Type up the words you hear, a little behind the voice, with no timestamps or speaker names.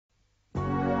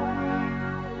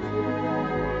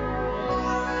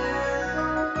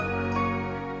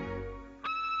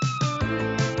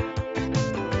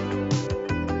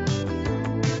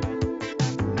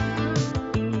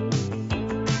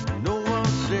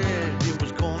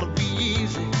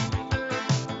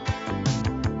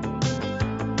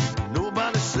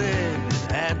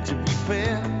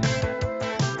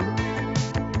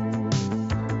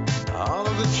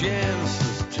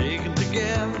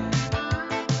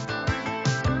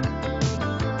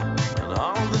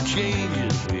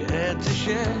changes we had to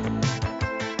share.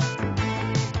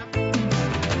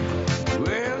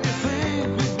 Well, you think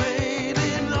we made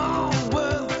it all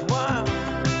worthwhile,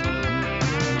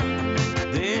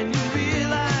 then you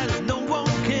realize no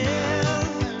one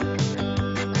cares.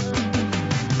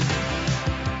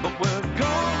 But we're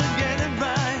gonna get it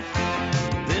right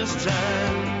this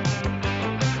time,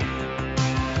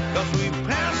 'cause we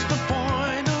passed the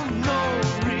point of no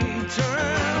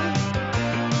return,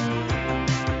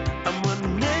 and we're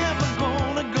never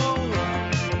gonna go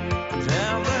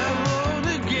down that road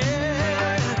again.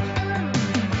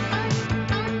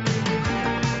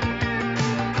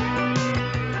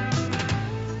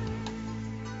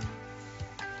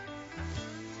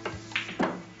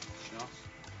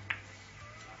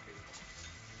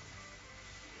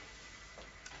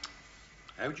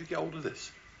 How'd you get hold of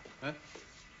this? Huh?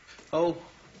 Oh,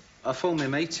 I phoned my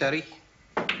mate, Terry.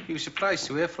 He was surprised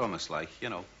to hear from us, like, you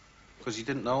know, because he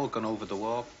didn't know I'd gone over the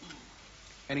wall.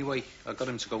 Anyway, I got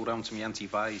him to go round to my Auntie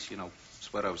Vi's, you know.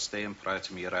 It's where I was staying prior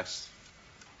to my arrest.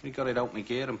 He got it out my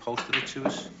gear and posted it to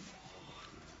us.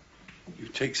 You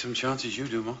take some chances, you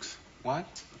do, Mox. Why?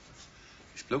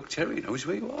 This bloke Terry knows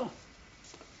where you are.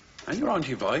 And you're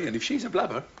Auntie Vi, and if she's a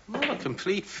blabber... I'm not a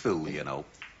complete fool, you know.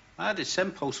 I had a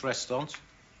Post restaurant.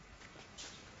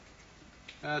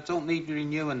 Don't need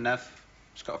renewing, Nev.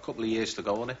 It's got a couple of years to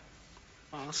go on it.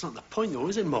 Oh, that's not the point, though,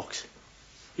 is it, Mox?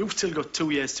 You've still got 2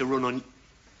 years to run on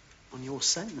your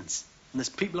sentence. And there's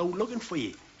people out looking for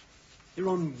you. You're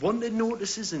on wanted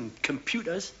notices and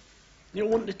computers. And you're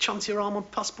wanting to chance your arm on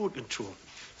passport control.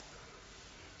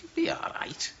 You'll be all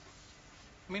right.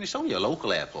 I mean, it's only a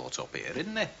local airport up here,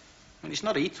 isn't it? I mean, it's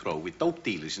not Heathrow with dope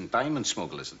dealers and diamond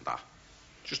smugglers and that.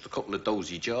 Just a couple of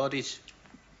dozy Geordies.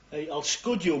 Hey, I'll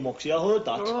scud you, Moxie. I heard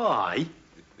that. Aye.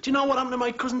 Do you know what happened to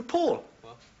my cousin Paul?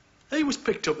 What? He was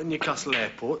picked up in Newcastle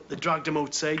Airport. They dragged him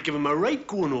outside, give him a rape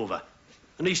going over.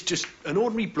 And he's just an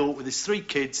ordinary bloke with his 3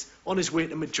 kids on his way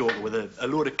to Majorca with a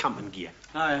load of camping gear.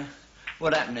 Aye.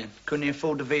 What happened then? Couldn't he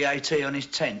afford the VAT on his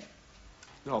tent?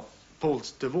 No,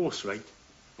 Paul's divorced, right?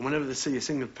 And whenever they see a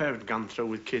single parent gone through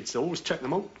with kids, they always check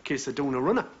them out in case they're doing a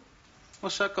runner.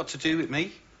 What's that got to do with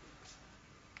me?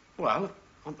 Well,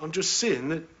 I'm just saying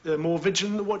that they're more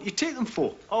vigilant than what you take them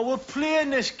for. Oh, we're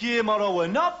playing this game, or we're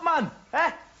not, man.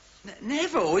 Eh?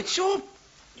 Never. It's your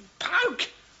poke.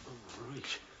 Oh,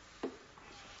 right.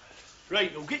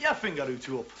 Right, now get your finger out up.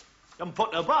 You haven't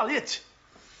put the ball yet.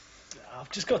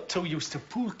 I've just got too used to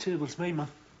pool tables, me, man.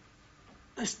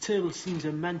 This table seems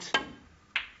immense.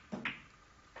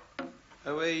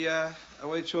 Are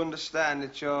we to understand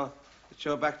that you're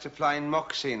back to playing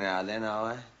Moxie now, then,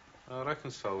 are we? I reckon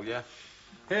so, yeah.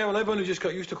 Hey, well, I've only just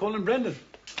got used to calling Brendan.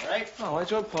 Right. Oh,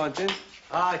 where's your pointing?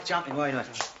 Ah, jumping, why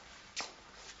not?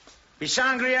 Be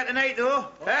sangria tonight, though.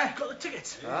 Oh, eh? got the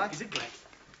tickets. Right. Is it great?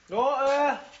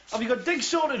 Oh, have you got digs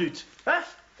sorted out? Eh?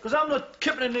 Because I'm not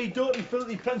keeping in the dirty,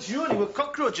 filthy pensione with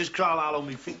cockroaches crawl all on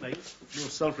me feet, mate. No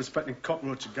self-respecting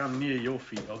cockroach gone near your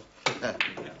feet, though.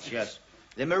 Yes.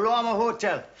 The Marama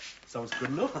Hotel. Sounds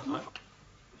good enough.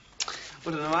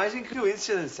 What an amazing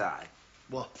coincidence, eh?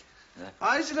 What?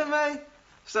 Isn't it, mate?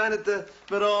 Staying at the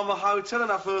Marama Hotel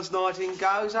on our first night in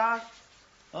Goes, eh?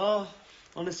 Oh,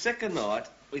 on the second night,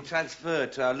 we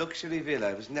transferred to our luxury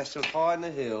villa. It was nestled high in the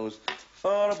hills,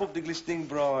 far above the glistening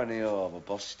briny harbour,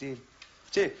 Boston.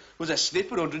 Gee, it was a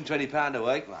slip at £120 a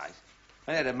week, mate.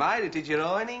 I had a maid who did your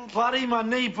ironing. Buddy, man,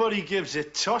 nobody gives a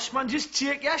toss, man. Just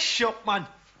take your shot, man.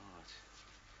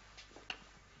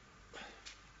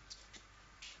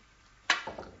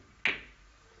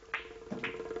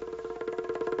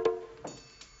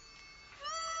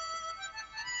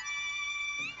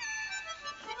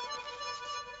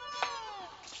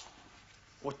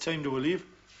 What time do we leave?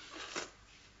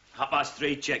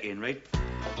 3:30 check-in, right?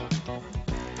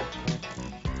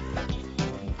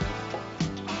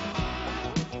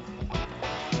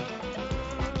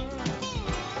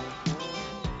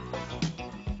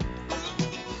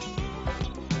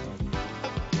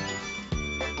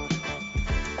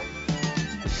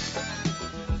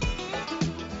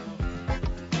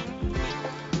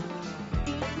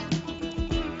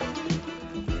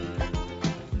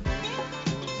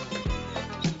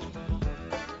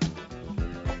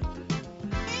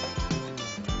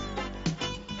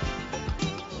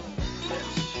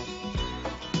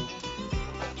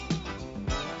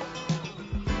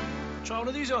 Try one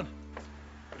of these on.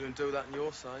 We don't do that in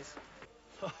your size.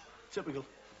 Oh, typical.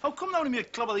 How come they only make a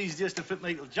club of these days to fit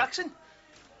Michael Jackson?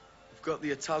 We've got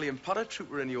the Italian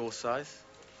paratrooper in your size.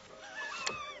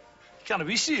 You can't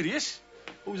be serious.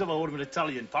 Who's ever heard of an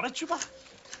Italian paratrooper?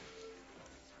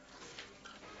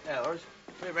 Yeah, Horace.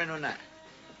 Put it round on that.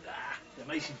 Ah, You're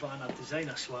nicely buying that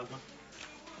designer swag, man.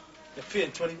 You're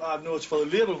paying 25 notes for the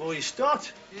label before you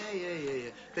start. Yeah.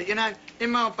 But, you know,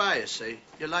 in Marbella, see,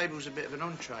 your label's a bit of an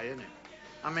entree, isn't it?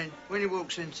 I mean, when you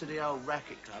walks into the old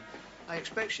racket club, they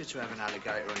expect you to have an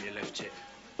alligator on your left hip.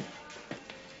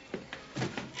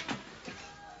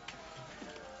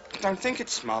 I don't think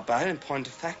it's Marbella in point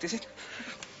of fact, is it?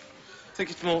 I think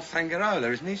it's more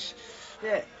Fangarola, isn't it?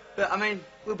 Yeah, but, I mean,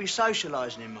 we'll be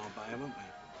socialising in Marbella, won't we?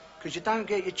 Because you don't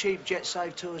get your cheap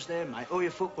jet-safe tours there, mate, or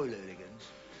your football hooligans.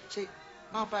 See,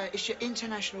 Marbella, it's your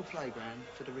international playground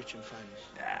for the rich and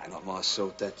famous. Not my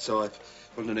sort, that type.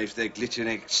 Underneath their glittering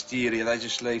exterior, they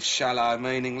just lead shallow,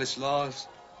 meaningless lives.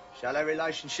 Shallow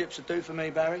relationships will do for me,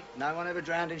 Barry. No one ever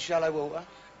drowned in shallow water.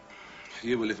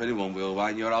 You will, if anyone will,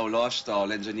 Wayne. Your whole lifestyle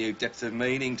lends a new depth of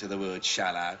meaning to the word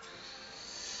shallow.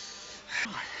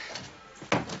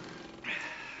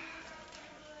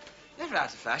 Never out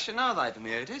of fashion, are they,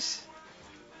 Bermudas?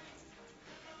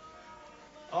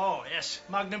 Oh, yes.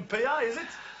 Magnum PI, is it?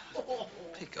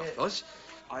 Pick up, Oz.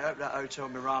 I hope that Hotel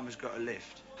Mirama's got a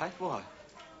lift. Hey, why?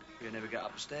 You'll never get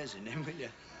upstairs in them, will you?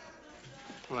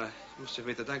 Well, I must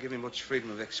admit, they don't give me much freedom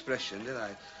of expression, do they?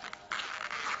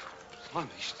 Blimey.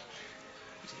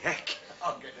 What the heck?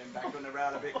 I'll get them back on the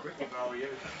round a bit quick if I were you. I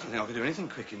don't think I could do anything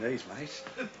quick in these, mate.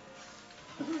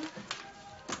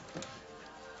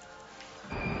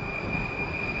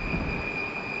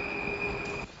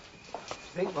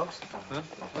 Think, Box? Huh?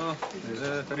 Oh,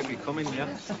 there's be coming, yeah.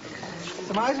 It's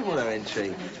amazing what our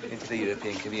entry into the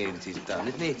European community's done,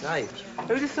 isn't it, eh?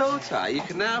 Who'd have thought, eh? You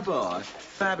can now buy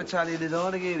Fab Italian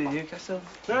designer here in Newcastle.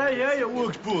 Yeah, it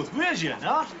works both ways, you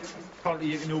know. Apparently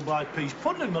you can now buy peas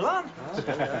pudding in Milan.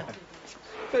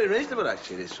 Very reasonable,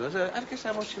 actually, this was. Have a guess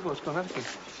how much it was. Come on, have a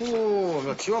guess. Oh, I'm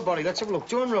not sure, Barry. Let's have a look.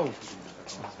 John roll.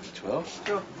 12.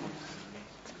 Sure.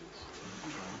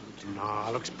 Nah,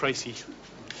 looks pricey.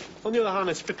 On the other hand,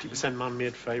 it's 50%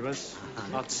 man-made fibres.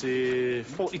 That's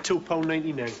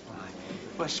 £42.99.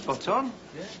 Well, spot on.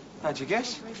 How'd you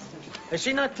guess? Have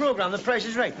seen that programme, The Price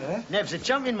is Right? Yeah. Nev's a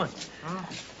champion, man. Oh,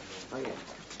 yeah.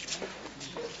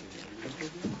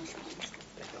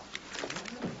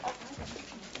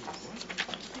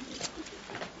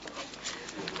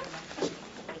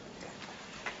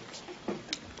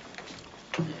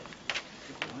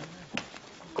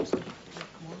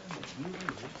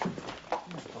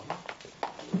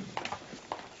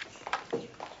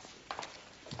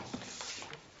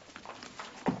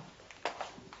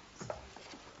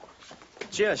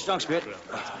 Cheers, thanks, mate.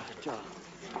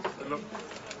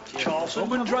 Charles,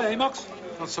 someone dry, eh, Max?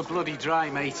 Not so bloody dry,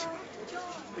 mate.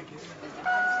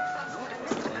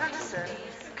 Patterson,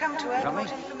 come to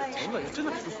airport information. Dr.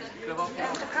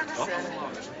 Patterson,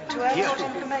 to airport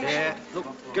information. Yeah, look,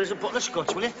 get us a bottle of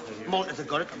scotch, will you? Malt if they've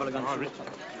got it. I've gone through it.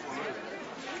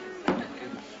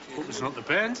 Hope it's not the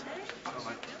band.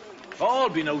 All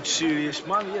been out serious,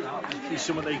 man, you know. He's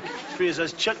someone like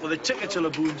Fraser's check with a ticket to the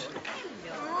boons.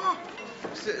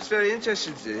 It's very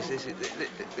interesting to this.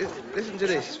 Listen to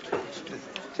this. It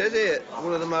says here,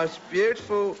 one of the most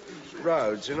beautiful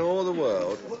roads in all the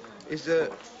world is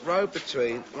the road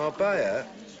between Marbella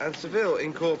and Seville,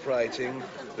 incorporating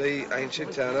the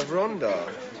ancient town of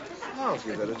Ronda. I'll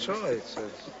give that a try. It's an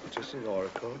interesting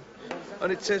article.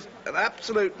 And it says an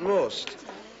absolute must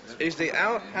is the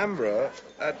Alhambra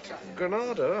at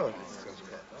Granada. Oh,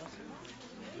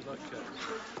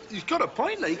 He's got a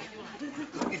point, like.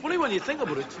 Funny when you think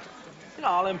about it. You know,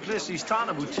 all them places he's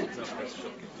talking about.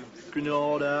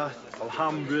 Granada,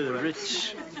 Alhambra, the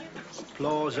Ritz,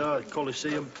 Plaza,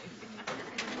 Colosseum.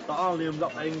 They're all named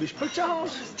after English picture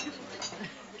halls.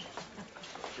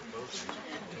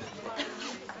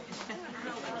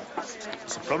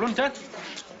 What's the problem, Ted?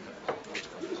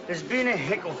 There's been a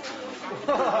hiccup.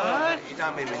 You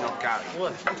don't mean we're not going?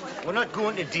 What? We're not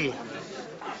going today.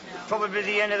 Probably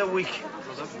the end of the week.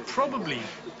 Probably.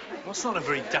 That's not a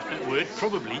very definite word,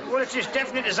 probably. Well, it's as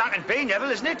definite as that can be,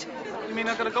 Neville, isn't it? You mean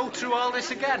I've got to go through all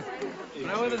this again?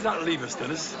 Now, where does that leave us,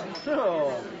 Dennis?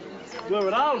 Oh, we're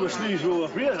at Albus Lee's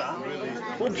over here,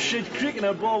 Up Shit Creek in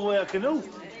a ball-wire canoe.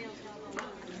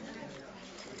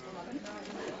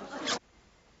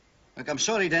 Look, I'm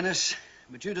sorry, Dennis,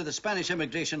 but due to the Spanish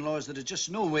immigration laws, there is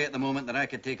just no way at the moment that I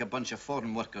could take a bunch of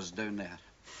foreign workers down there.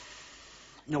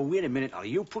 No, wait a minute, Ollie.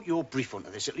 You put your brief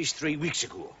onto this at least 3 weeks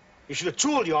ago. You should have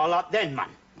told you all that then, man.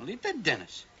 Well, he did,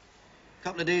 Dennis. A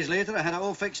couple of days later, I had it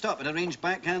all fixed up. I'd arranged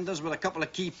backhanders with a couple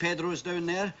of key Pedros down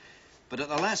there. But at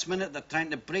the last minute, they're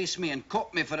trying to brace me and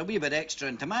cop me for a wee bit extra.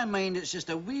 And to my mind, it's just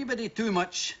a wee bitty too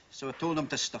much. So I told them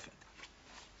to stuff it.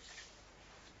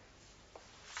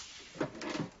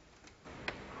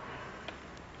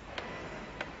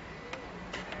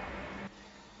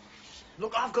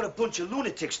 Look, I've got a bunch of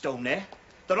lunatics down there.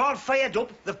 They're all fired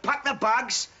up, they've packed their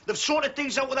bags, they've sorted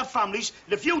things out with their families,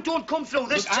 and if you don't come through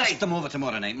this Look, time... ask them over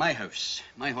tomorrow night, my house,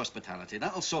 my hospitality.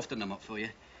 That'll soften them up for you.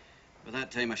 By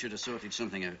that time, I should have sorted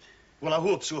something out. Well, I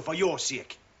hope so, for your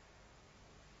sake.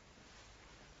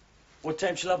 What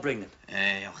time shall I bring them?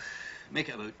 I'll make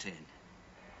it about 10.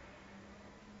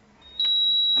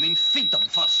 I mean, feed them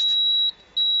first.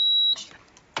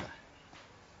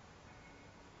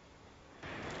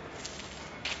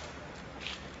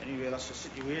 Anyway, that's the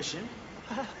situation.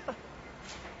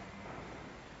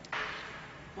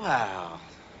 Well, I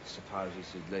suppose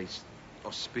it's at least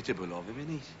hospitable of him,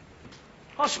 isn't it?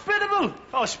 Hospitable?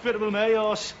 Hospitable, my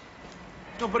horse.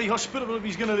 Not very hospitable if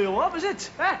he's going to do what, is it?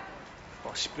 Eh?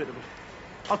 Hospitable.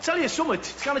 I'll tell you something.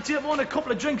 It's going to take more than a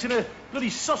couple of drinks and a bloody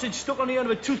sausage stuck on the end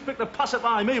of a toothpick to pass it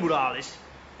by me with all this.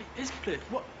 His place?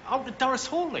 What? Out at Darris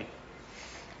Hawley?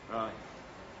 Right.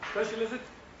 Special, is it?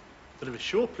 Bit of a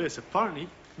show place, apparently.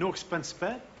 No expense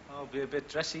spared. I'll be a bit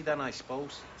dressy then, I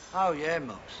suppose. Oh, yeah,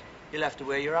 Mox. You'll have to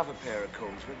wear your other pair of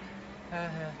clothes,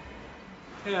 wouldn't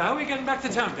you? Yeah, how are we getting back to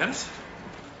town, Dennis?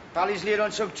 Bally's late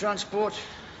on some transport.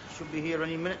 Should be here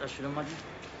any minute, I should imagine.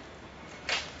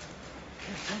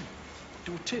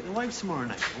 Do we take the wives tomorrow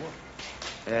night, or what?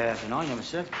 I don't know, I never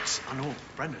said. I know,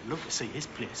 Brendan would love to see his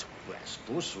place. Well, I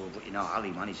suppose so, but you know,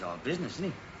 Ali, man, he's all business, isn't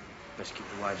he? Best keep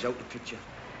the wives out of the picture.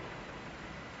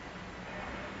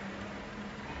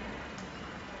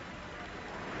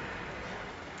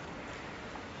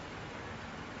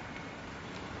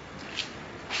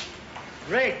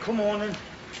 Ray, come on then.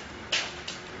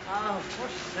 Oh, of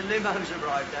course. The limo's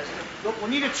arrived, hasn't it? Look, we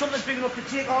needed something big enough to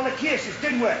take all the cases,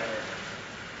 didn't we?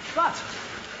 That?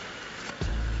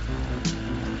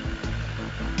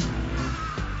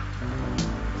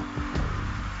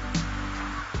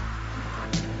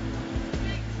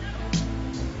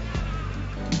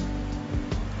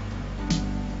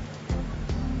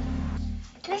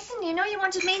 Listen, you know you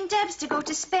wanted me and Debs to go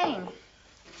to Spain.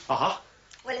 Uh-huh.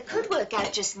 Well, it could work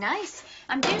out just nice.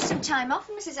 I'm due some time off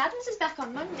and Mrs. Adams is back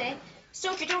on Monday.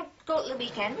 So if you don't go to the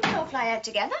weekend, we can all fly out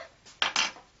together.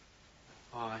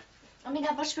 Aye. I mean,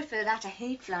 I much prefer that. I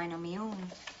hate flying on my own.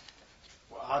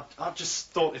 Well, I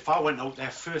just thought if I went out there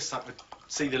first, I could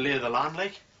see the lay of the land,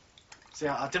 like. See,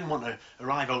 I didn't want to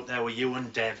arrive out there with you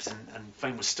and Debs and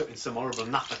find we're stuck in some horrible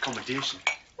naff accommodation.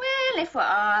 Well, if we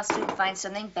are, I'll soon find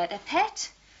something better,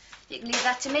 Pet. You can leave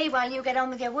that to me while you get on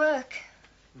with your work.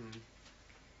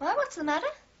 Well, what's the matter?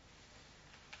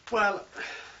 Well,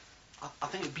 I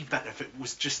think it'd be better if it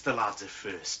was just the lads at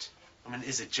first. I mean, it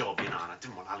is a job, you know, and I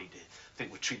didn't want Ali to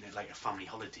think we're treating it like a family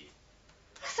holiday.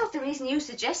 I thought the reason you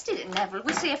suggested it, Neville,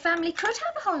 was so a family could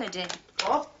have a holiday.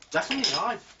 Oh, definitely,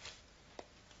 aye.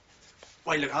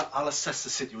 Well, look, I'll assess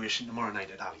the situation tomorrow night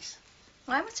at Ali's.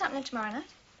 Why? What's happening tomorrow night?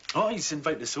 Oh, he's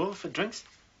invited us over for drinks.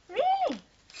 Really?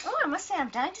 Oh, I must say I'm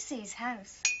dying to see his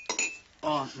house.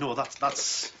 Oh, no,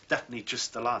 that's definitely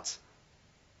just the lads.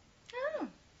 Oh.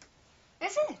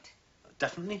 Is it?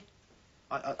 Definitely.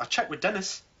 I checked with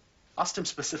Dennis. Asked him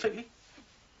specifically.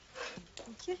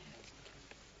 Thank you.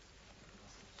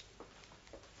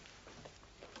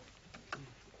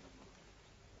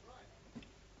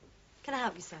 Can I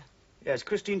help you, sir? Yes,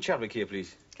 Christine Chadwick here,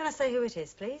 please. Can I say who it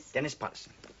is, please? Dennis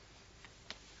Patterson.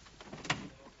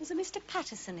 There's a Mr.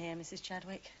 Patterson here, Mrs.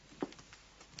 Chadwick.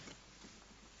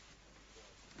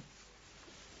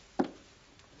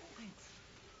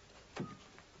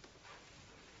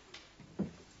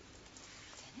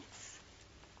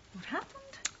 What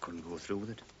happened? I couldn't go through with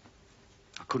it.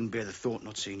 I couldn't bear the thought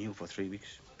not seeing you for 3 weeks.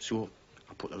 So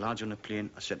I put the lads on a plane.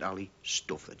 I said to Ali,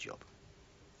 stuff the job.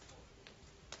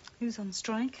 Who's on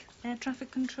strike? Air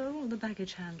traffic control or the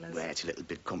baggage handlers? Well, it's a little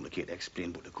bit complicated to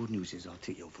explain, but the good news is I'll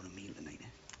take you out for a meal tonight, eh?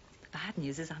 The bad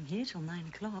news is I'm here till 9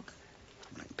 o'clock.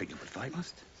 I can pick you up at 5,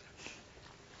 must.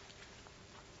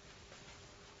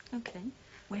 Okay.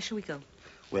 Where shall we go?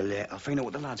 Well, I'll find out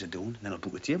what the lads are doing, and then I'll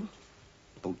book a table.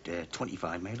 About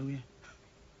 25 mile away.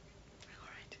 All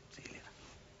right. See you later.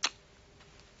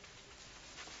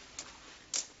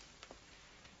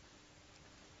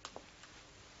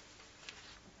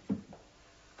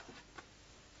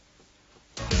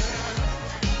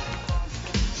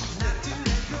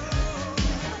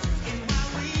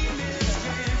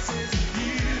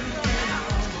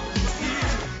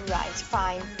 Right,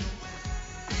 fine.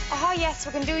 Oh, yes,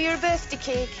 we can do your birthday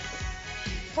cake.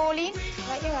 Pauline,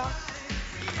 right you are.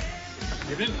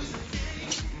 Evening.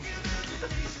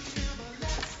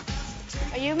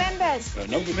 Are you members?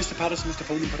 No, but Mr. Patterson, Mr.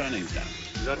 Foley put our names down.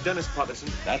 Is that Dennis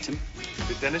Patterson? That's him.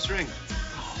 Did Dennis ring?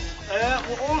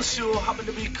 We also happen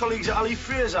to be colleagues at Ali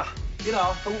Fraser. You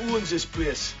know, who owns this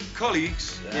place.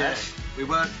 Colleagues? Yes. We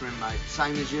work for him, mate.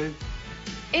 Same as you.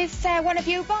 Is one of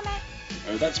you, Bomber?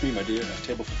 That's me, my dear. A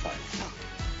table for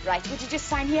 5. Right, would you just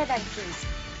sign here then, please?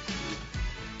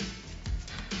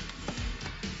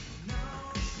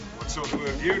 What sort of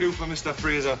work do you do for Mr.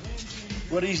 Fraser?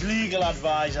 We're his legal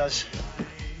advisors.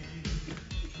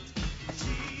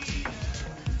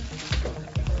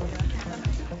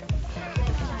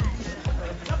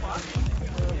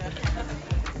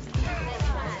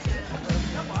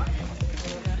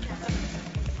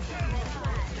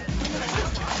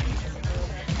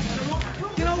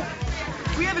 You know,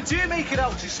 if we ever do make it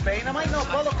out to Spain, I might not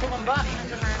bother coming back.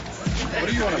 What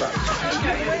are you on about?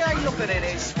 The way I look at it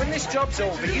is, when this job's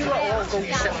over, you lot all go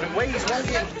your separate ways, won't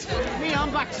you? Me,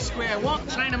 I'm back to square one,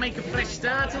 trying to make a fresh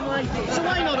start in life. So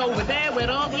why not over there, where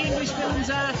all the English films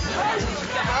are?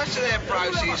 Most of their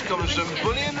proceeds comes from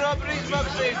bullion robberies,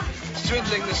 Moxie.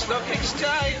 Swindling the stock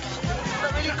exchange.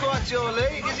 Not really quite your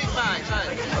league, is it, mate?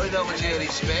 I don't want you to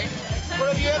respect.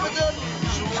 What have you ever done?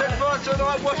 Set fire to a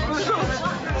night wash results?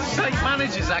 Site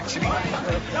managers, actually.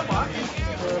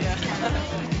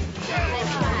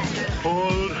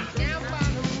 Hold.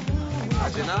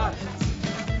 How's your night?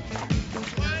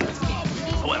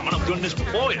 Well, man, I've done this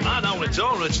before, you know. Now it's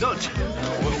all, it's not.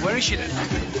 Well, where is she then?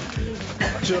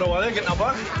 Sure, while they're getting her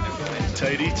back.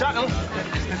 Tidy tackle.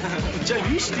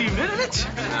 JV steamed in, isn't it?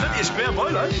 Plenty of spare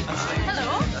boilers.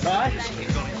 Hello. Hi.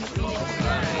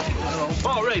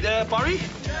 All right, Barry.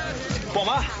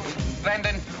 Bomber.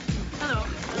 Brendan. Hello.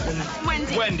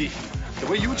 Wendy. Wendy. The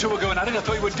way you two were going at it, I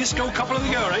thought you were a disco couple of the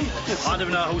year, eh? I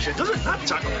never know how she does it, that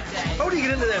tackle. How do you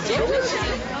get into them troubles?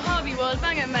 A hobby world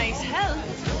banger, mate. Hell.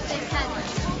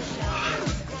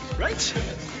 Right.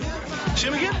 See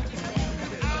him again?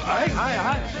 Aye.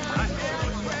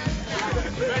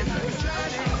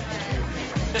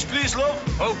 Yes, please, love.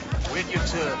 Oh, wait your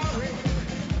turn.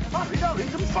 Sorry, darling,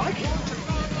 don't panic.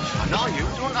 I know you,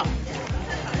 don't I?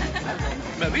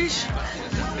 Maybe.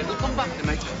 It'll come back to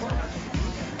me.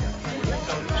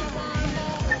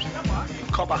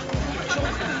 Copper.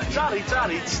 Sorry,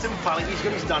 still panic. He's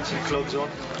got his dancing clothes on.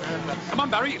 Come on,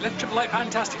 Barry. Let Triple Light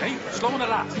fantastic, eh? Slow on the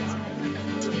rat.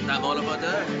 I'm all about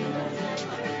that.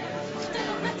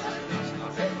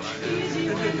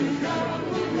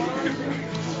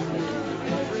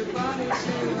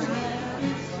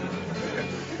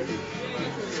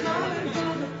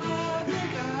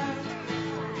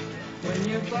 When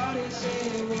your body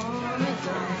say you wanna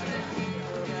die,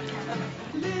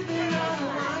 living on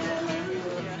an island,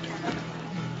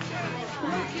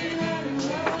 looking at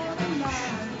another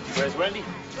life. Where's Wendy?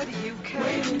 What do you care?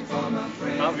 Waiting for my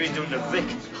friend. I've been doing the Vic.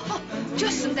 Oh,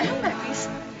 just some them berries.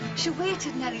 She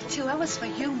waited nearly 2 hours for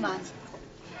you, man.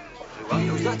 Well,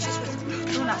 who's that?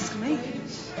 Don't ask me.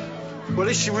 Well,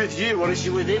 is she with you or is she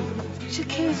with him? She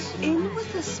came in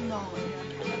with us, Mom.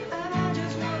 And I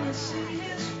just wanna see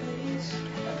his face.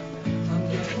 I'm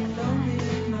getting lonely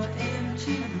in my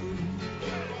empty room.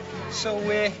 So,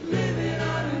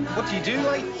 what do you do,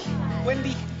 like,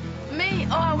 Wendy? Me?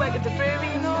 Oh, I work at the brewery,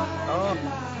 you know. Oh,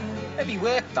 heavy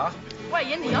work, that. Why,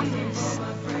 in the office?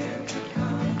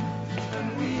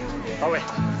 Oh, wait.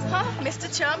 Huh? Mr.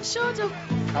 Charm showed up.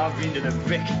 I've been to the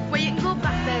Vic. Well, you can go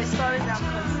back there as far as I'm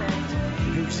concerned.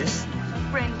 Who's this?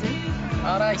 Brendan.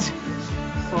 All right.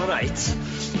 All right.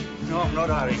 No, I'm not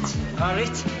all right. All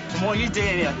right? What are you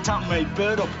doing here? Tap my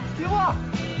bird up. You are?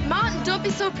 Martin, don't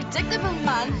be so predictable,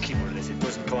 man. Keep on this. It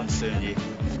doesn't concern you.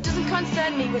 If it doesn't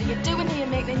concern me, what are you doing here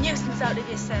making a nuisance out of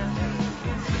yourself?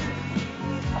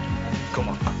 Come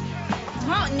on.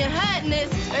 Martin, you're hurting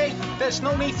us. Hey, there's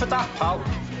no need for that, pal.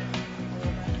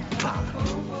 Pal.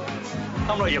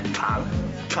 I'm not your pal.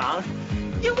 Pal.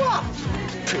 You what?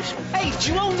 Piss. Hey,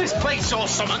 do you own this place or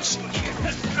something?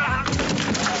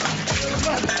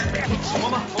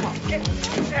 Mama.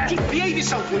 Behave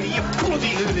yourself, will you, you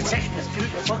bloody lunatic?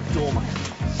 Fuck door, man.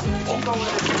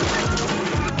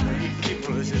 Keep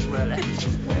for us as well, eh?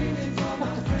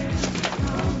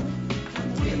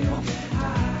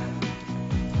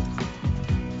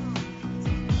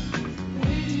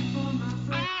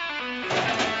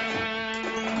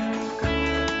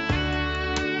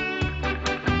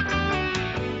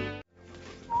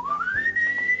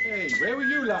 Hey, where were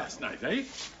you last night, eh?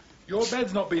 Your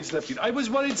bed's not been slept in. I was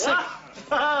worried sick.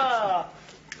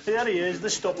 There he is, the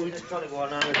stopwood. Trying to go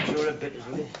on a bit,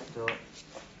 isn't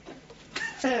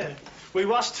he? We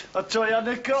washed. I tell you,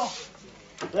 Nico.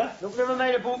 Yeah? Look, never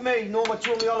made about me. No one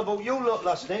told me all about you lot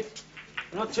last night.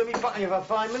 You're not telling me back in for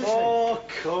 5 minutes. Oh,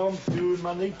 come, dude,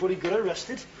 man. Anybody got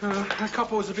arrested? A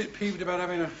couple was a bit peeved about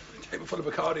having a table full of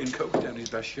Bacardi and Coke down his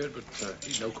best shirt, but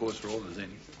he'd no cause for all the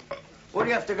thing. What do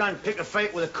you have to go and pick a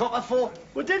fight with a copper for?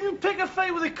 We didn't pick a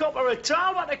fight with a copper at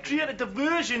all. We had to create a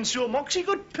diversion so Moxie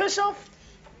could piss off.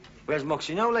 Where's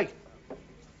Moxie now, like?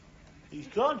 He's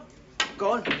gone.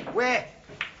 Gone? Where?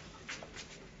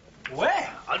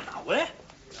 Where? I don't know where.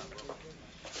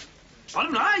 I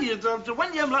don't know.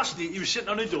 When you last night, he was sitting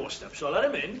on the doorstep, so I let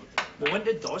him in. We went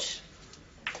to DOS.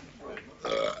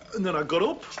 And then I got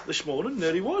up this morning, and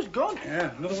there he was, gone.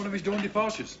 Yeah, another one of his dawn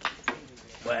departures.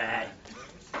 Well,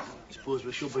 I suppose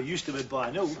we should be used to it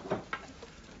by now.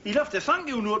 He left a thank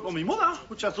you note for my mother,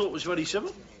 which I thought was very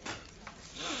civil.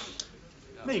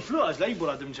 Me, Flora's label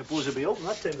I didn't suppose to be open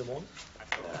that time of the morning.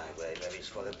 Well, maybe it's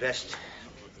for the best.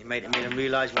 You might have made him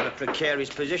realise what a precarious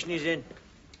position he's in.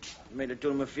 You might have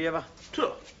done him a favour.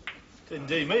 Sure. Didn't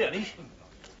do me any.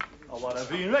 I would have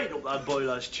been right up that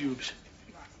boiler's tubes.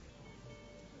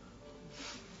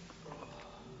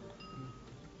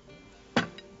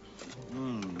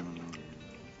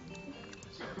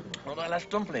 Not that last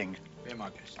dumpling? Yeah, my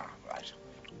guess. Ah, right.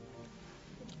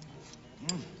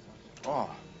 Oh,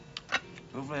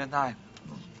 lovely, isn't it?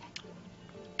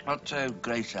 Not too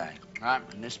greasy. Right,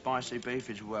 and this spicy beef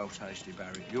is well tasty,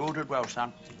 Barry. You ordered well,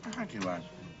 son. Thank you, Wayne.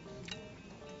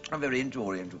 I'm very into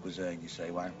Oriental cuisine, you see,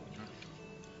 Wayne.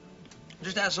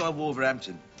 Just outside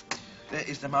Wolverhampton, there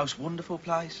is the most wonderful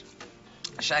place.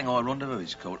 Shanghai Rendezvous,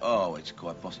 it's called. Oh, it's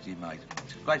quite busty, mate.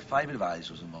 It's a great favourite of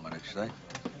Hazel's and mine, actually.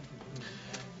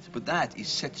 But that is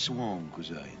Szechuan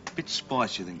cuisine. A bit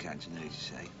spicier than Cantonese, you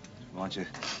see. Mind you,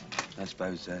 I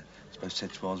suppose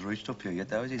Szechuan's reached up here yet,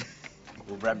 though, is it?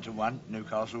 Wolverhampton 1,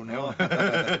 Newcastle 0.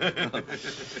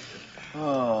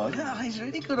 Oh, yeah, it's a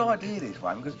really good idea, this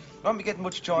one, because we won't be getting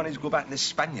much Chinese go back in the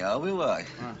Spaniard, will we?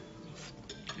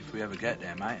 If we ever get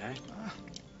there, mate, eh?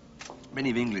 Many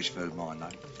of English food, mine, though.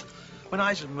 When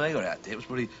Hazel and me got out there, it was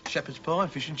probably shepherd's pie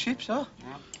and fish and chips, huh?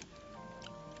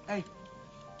 Hey,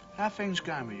 how things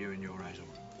going with you and your Hazel?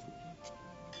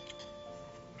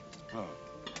 Oh,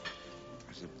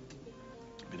 it's a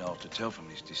bit hard to tell from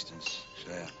this distance.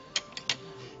 So,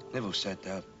 Neville said,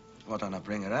 why don't I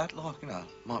bring her out, like, you know,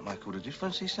 might make all the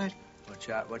difference, he said. Watch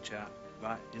out, watch out.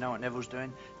 Right, you know what Neville's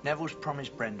doing? Neville's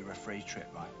promised Brenda a free trip,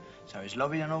 right? So he's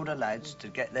lobbying all the lads to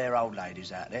get their old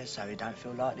ladies out there so he don't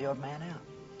feel like the odd man out.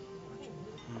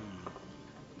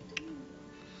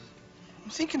 I'm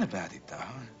thinking about it, though.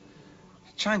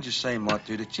 Change of scene might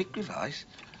do the chick with ice.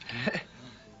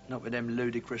 Not with them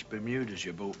ludicrous Bermudas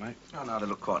you bought, mate. Oh, no, they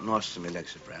look quite nice to me,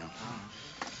 legs are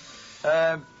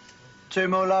brown. Two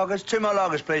more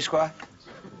lagers, please, Squire.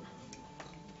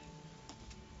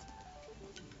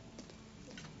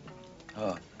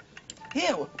 Oh.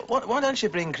 Here, why don't you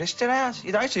bring Krista out?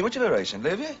 You don't see much of her recently,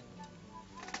 have you?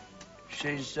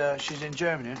 She's in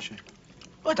Germany, isn't she?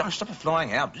 Well, don't stop her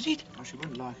flying out, does it? Oh, she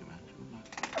wouldn't like it, man.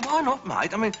 Why not,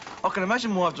 mate? I mean, I can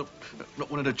imagine wives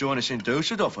not wanting to join us in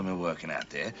Dusseldorf when we're working out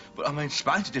there. But, I mean,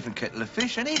 Spain's a different kettle of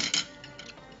fish, isn't it?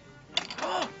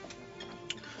 Oh.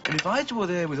 And if I were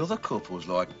there with other couples,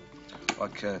 like you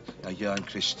and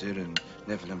Krista and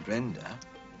Neville and Brenda,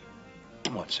 I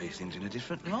might see things in a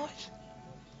different light.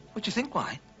 What do you think,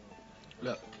 Wayne?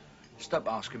 Look, stop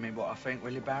asking me what I think,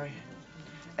 will you, Barry?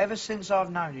 Ever since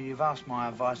I've known you, you've asked my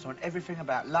advice on everything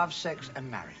about love, sex and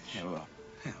marriage. Yeah, well,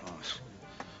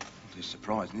 it's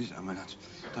surprising, isn't it? I mean, I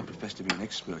don't profess to be an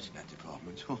expert in that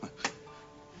department. I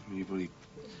mean, you've really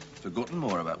forgotten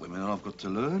more about women than I've got to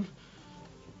learn.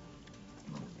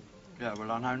 Yeah,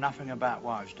 well, I know nothing about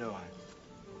wives, do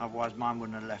I? Otherwise, mine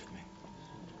wouldn't have left me.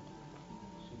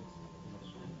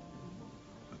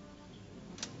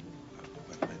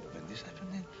 When this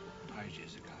happened, then?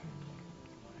 Ages ago.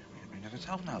 We never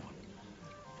told no one.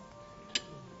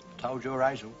 Told your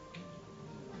Hazel.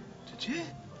 Did you?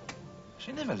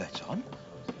 She never let on.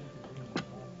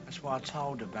 That's why I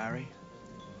told her, Barry.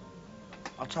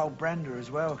 I told Brenda as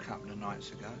well a couple of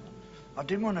nights ago. I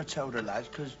didn't want to tell the lads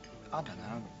because, I don't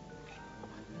know,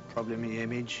 probably my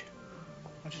image.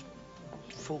 I just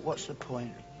thought, what's the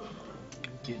point?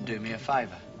 You can do me a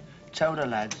favour. Tell the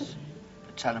lads,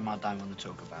 but tell them I don't want to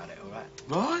talk about it, all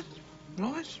right?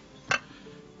 Right.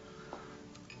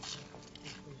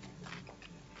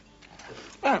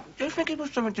 Well, do you think it was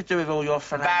something to do with all your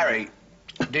fun? Barry,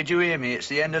 did you hear me? It's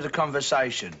the end of the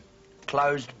conversation.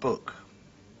 Closed book.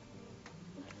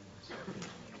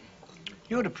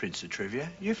 You're the Prince of Trivia.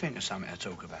 You think of something to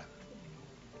talk about.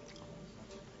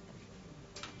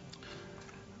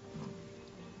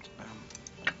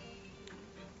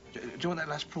 Do you want that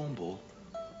last prawn ball?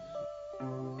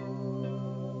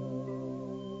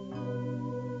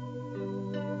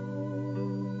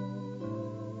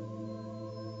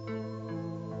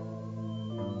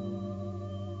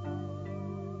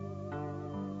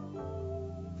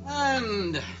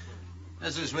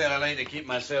 This is where I like to keep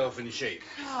myself in shape.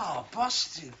 Oh,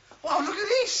 busted. Wow, look at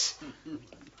this. Do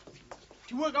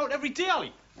you work out every day,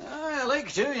 Ali? I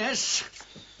like to, yes.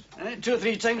 2 or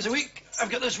 3 times a week,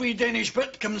 I've got this wee Danish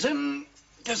bit comes in,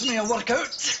 gives me a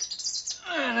workout,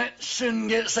 and it soon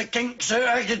gets the kinks out,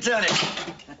 I can tell you.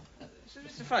 So,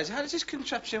 Mr. Fraser, how does this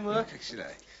contraption work, actually?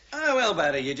 Well,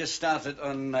 Barry, you just start it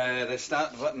on the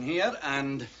start button here,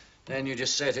 and then you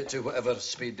just set it to whatever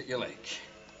speed that you like.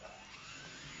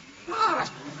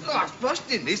 Oh, that's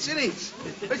busting, this, isn't it?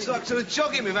 It's like sort of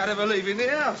jogging without ever leaving the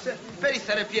house. Very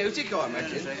therapeutic, I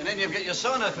imagine. And then you've got your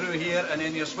sauna through here, and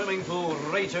then your swimming pool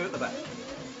right out the back.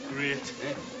 Great.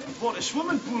 What, a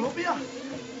swimming pool up here?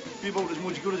 Be about as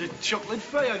much good as a chocolate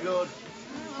fire, God.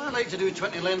 I like to do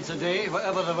 20 lengths a day,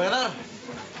 whatever the weather.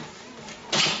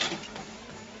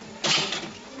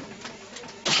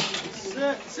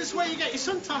 Is this where you get your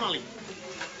suntan, Ali?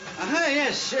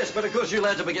 Yes, but of course you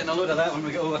lads will be getting a load of that when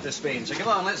we get over to Spain. So come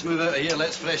on, let's move out of here,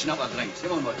 let's freshen up our drinks.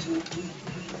 Come on, boys.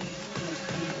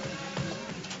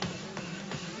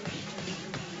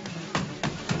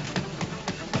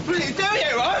 What are you doing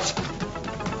here, Raj?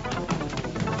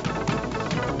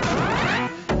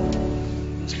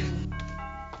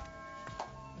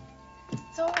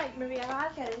 It's all right, Maria.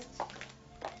 I'll get it.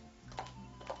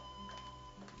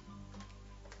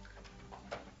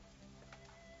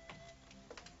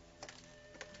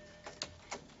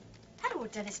 Hello,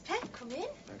 Dennis Peck. Come in.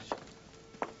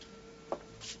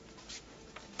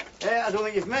 I don't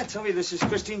think you've met, have you? This is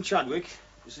Christine Chadwick.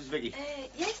 This is Vicky.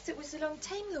 Yes, it was a long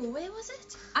time though. Where was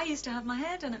it? I used to have my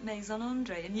hair done at Maison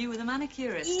Andre, and you were the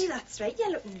manicurist. Yeah, that's right.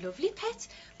 You're looking lovely, Pet.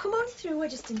 Come on through. We're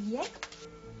just in here.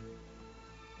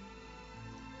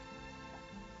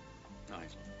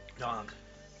 Nice. Darn.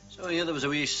 So, yeah, there was a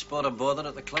wee spot of bother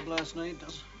at the club last night,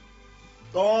 does?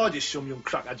 Oh, just some young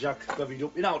crackerjack bevied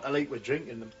up. You know what I like with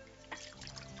drinking them.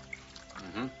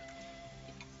 Mm-hmm.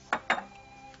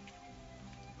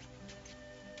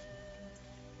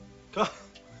 Oh,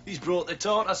 he's brought the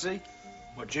tart, I see.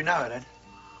 What, do you know her, then?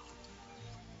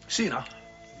 Seen her?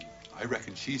 I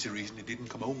reckon she's the reason he didn't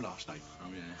come home last night. Oh,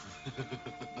 yeah.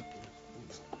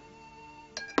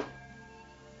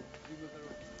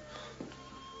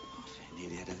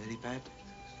 Nearly had a very bad...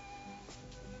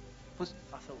 I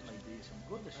thought maybe it's some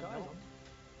good, the size.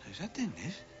 How's that then,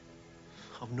 Liz?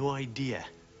 I've no idea.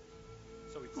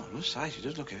 Well, I must say, she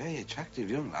does look a very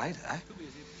attractive young lady, eh?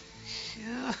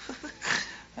 Yeah.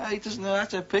 He doesn't know how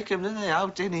to pick him, doesn't he? How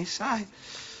Dennis, eh?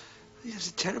 He has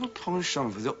a terrible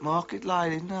penchant for the upmarket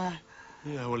lady, didn't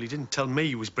he? Yeah, well, he didn't tell me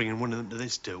he was bringing one of them to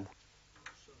this do.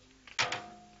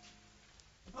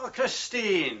 Oh,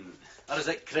 Christine. Or is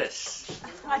it Chris?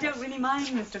 I don't really mind,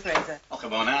 Mr. Fraser. Oh,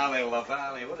 come on, Ali, love,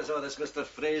 Ali. What is all this, Mr.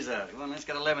 Fraser? Come on, let's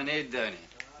get a lemonade down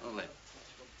here. Lovely.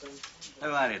 How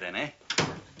are you then, eh?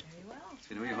 Very well. It's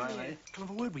been a wee while, eh? Can I have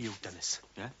a word with you, Dennis?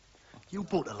 Yeah? You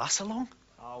brought the lass along?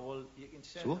 Oh, well, you can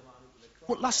say... So?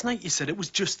 What, last night you said it was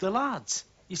just the lads.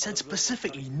 You said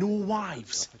specifically no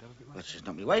wives. Well, she's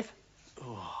not my wife.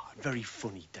 Oh, very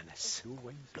funny, Dennis.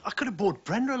 I could have brought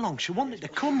Brenda along. She wanted to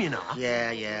come, you know.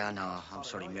 Yeah, I know. I'm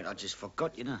sorry, mate. I just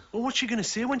forgot, you know. Well, what's she going to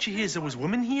say when she hears there was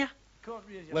women here?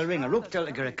 Well, ring her up, tell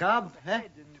her to get a cab, eh?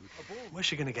 Where's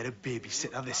she going to get a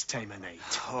babysitter this time of night?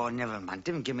 Oh, never, man.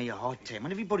 Don't give me a hard time.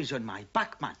 When everybody's on my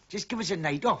back, man. Just give us a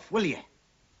night off, will you?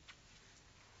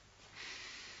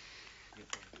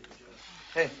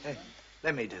 Hey,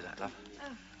 let me do that, love.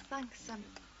 Oh, thanks.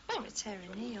 I'm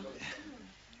tearing Neil.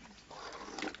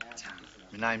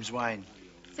 My name's Wayne.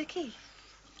 Vicky.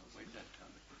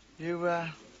 You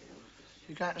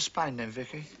going to Spain then,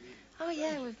 Vicky? Oh,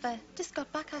 yeah, we've just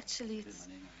got back, actually. It's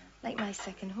like my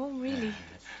second home, really.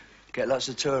 Get lots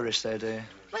of tourists there, do you?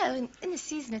 Well, in the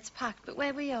season it's packed, but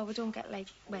where we are, we don't get, like,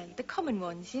 well, the common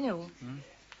ones, you know.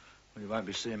 Well, you won't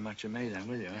be seeing much of me then,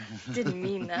 will you, eh? Didn't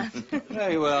mean that.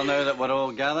 Very well, now that we're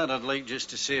all gathered, I'd like just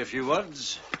to say a few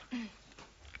words.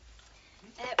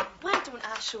 Why don't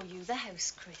I show you the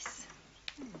house, Chris?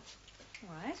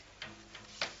 All right.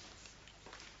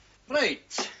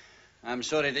 Right. I'm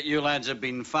sorry that you lads have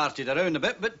been farted around a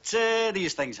bit, but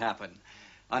these things happen.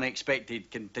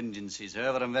 Unexpected contingencies.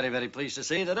 However, I'm very, very pleased to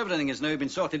say that everything has now been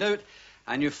sorted out,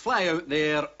 and you fly out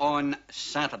there on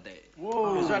Saturday.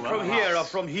 Whoa. Is that from here or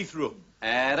from Heathrow?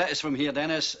 That is from here,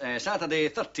 Dennis. Saturday,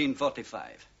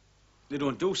 13:45. They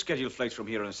don't do scheduled flights from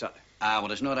here on a Saturday. Ah,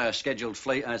 well, it's not a scheduled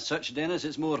flight as such, Dennis.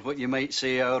 It's more what you might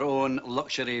say our own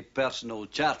luxury personal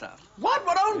charter. What?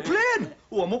 We're on plane?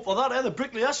 Oh, I'm up for that, eh? The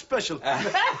Bricklayer special.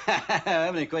 I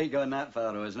haven't quite gone that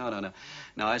far, Rose. No.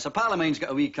 No, it's a pal of mine's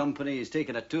got a wee company. He's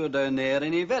taking a tour down there,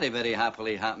 and he very, very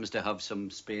happily happens to have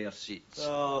some spare seats.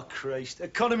 Oh, Christ.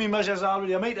 Economy measures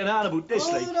already. I'm eating out about this,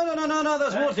 like. No.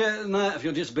 There's more to it than that, if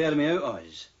you'll just bear me out,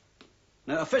 Oz.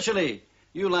 Now, officially,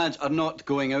 you lads are not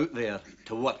going out there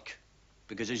to work.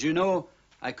 Because, as you know,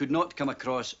 I could not come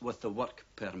across with the work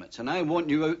permits. And I want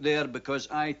you out there because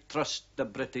I trust the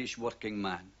British working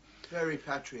man. Very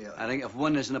patriotic. I think if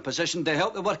one is in a position to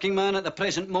help the working man at the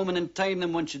present moment in time,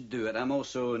 then one should do it. I'm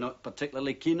also not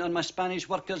particularly keen on my Spanish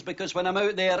workers because when I'm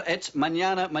out there, it's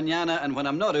mañana, and when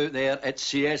I'm not out there, it's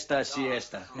siesta.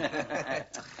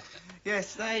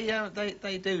 Yes,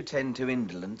 they do tend to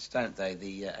indolence, don't they,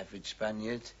 the average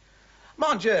Spaniard?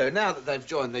 Mind you, now that they've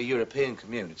joined the European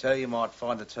community, you might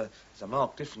find that there's a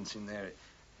marked difference in their,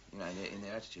 in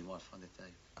their attitude. You might find that they're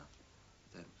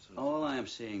All I am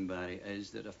saying, Barry, is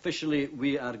that officially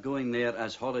we are going there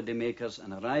as holidaymakers,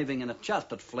 and arriving in a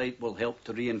chartered flight will help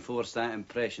to reinforce that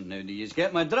impression. Now, do you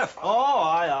get my drift? Oh,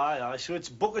 aye. So it's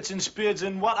buckets and spades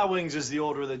and water wings is the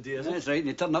order of the day, is it? That's right, and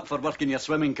you turn up for work in your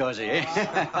swimming cosy, eh?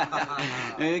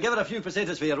 Now, you give it a few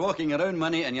pesetas for your walking around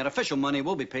money, and your official money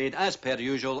will be paid as per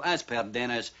usual, as per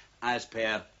Dennis, as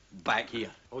per back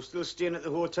here. I was still staying at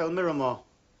the Hotel Miramar.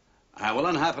 Well,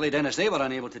 unhappily, Dennis, they were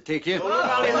unable to take you. Well,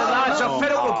 the lads are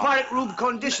fed up with barrack room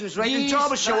conditions, right? In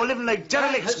Derbyshire, we're living like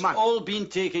derelicts, man. It's all been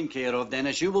taken care of,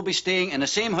 Dennis. You will be staying in the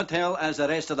same hotel as the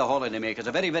rest of the holidaymakers.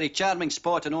 A very, very charming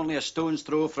spot and only a stone's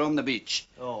throw from the beach.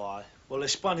 Oh, aye. Well, the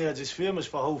Spaniards is famous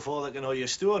for how far they can haul your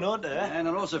stone, aren't they? And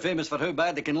they're also famous for how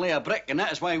bad they can lay a brick, and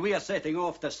that is why we are setting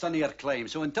off to sunnier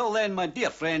climes. So until then, my dear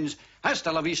friends,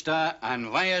 hasta la vista and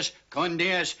vayas con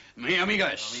Dios, mi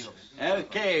amigos.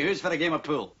 OK, who's for a game of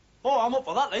pool? Oh, I'm up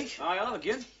for that, like. Aye, I'll have a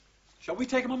game. Shall we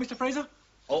take him on, Mr. Fraser?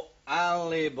 Oh,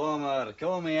 Ali Bomber,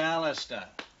 call me Alistair.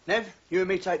 Nev, you and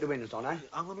me take the winners on, eh?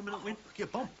 Hang on a minute, Win. Here,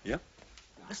 Bob. Yeah?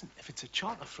 Listen, if it's a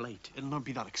charter flight, it'll not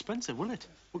be that expensive, will it?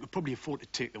 We could probably afford to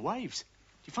take the wives. Do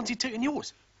you fancy taking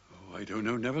yours? Oh, I don't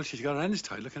know, Neville. She's got her hands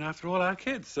tied looking after all our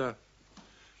kids.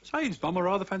 Besides, Bomber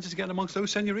rather fancies getting amongst those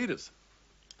senoritas.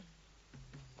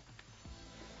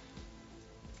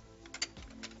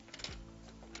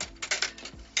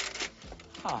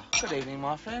 Ah, good evening,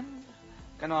 my friend.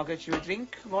 Can I get you a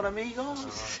drink, mon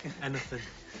amigos? Anything.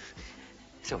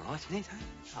 It's all right, isn't it,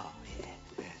 eh? Oh,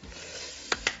 yeah.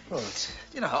 Right.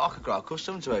 You know, I could grow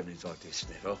accustomed to evenings like this,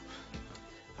 Neville.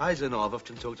 Hazel and I have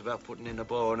often talked about putting in a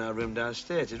bar in our room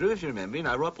downstairs. If you remember,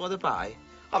 right by the bay.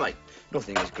 I mean,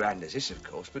 nothing as grand as this, of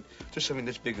course, but just something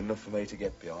that's big enough for me to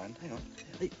get behind. Hang on.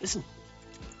 Hey, listen.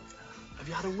 Have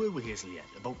you had a word with Hazel yet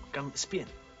about going to Spain?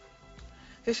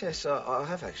 Yes, I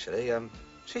have actually.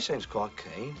 She seems quite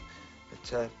keen,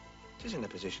 but she's in a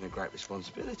position of great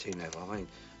responsibility, Neville. I mean,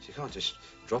 she can't just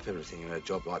drop everything in her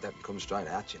job like that and come straight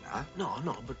out, you know.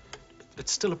 No, but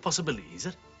it's still a possibility, is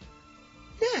it?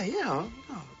 Yeah.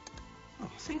 I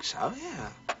think so, yeah.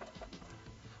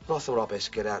 But I thought I'd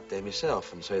best get out there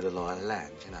myself and see the lie of the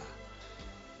land, you know.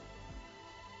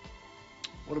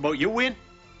 What about you, Wayne?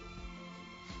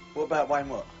 What about Wayne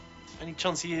what? Any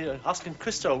chance of you asking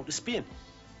Christo out to Spain?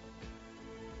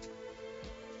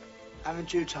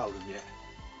 Haven't you told him yet?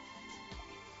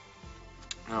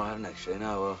 No, I haven't actually,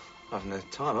 no. I haven't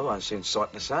had time. I haven't seen sight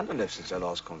in the sand on there since I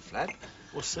last come flat.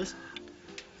 What's this?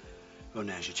 Well,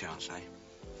 now's your chance, eh?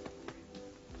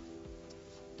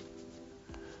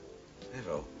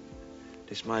 Neville,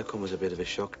 this may come as a bit of a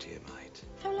shock to you, mate.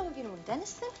 How long have you known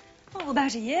Dennis, then? Oh,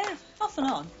 about a year, off and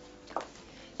on.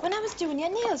 When I was doing your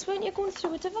nails, weren't you going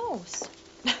through a divorce?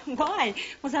 Why?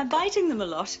 Was I biting them a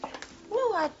lot?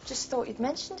 No, I just thought you'd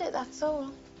mentioned it, that's all.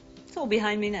 It's all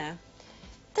behind me now.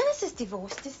 Dennis is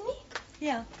divorced, isn't he?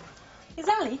 Yeah. Is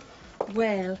Ali?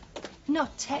 Well,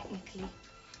 not technically.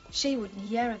 She wouldn't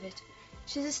hear of it.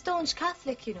 She's a staunch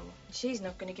Catholic, you know. She's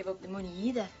not going to give up the money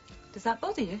either. Does that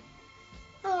bother you?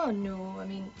 Oh, no. I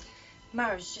mean,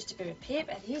 marriage is just a bit of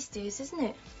paper these days, isn't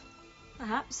it?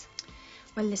 Perhaps.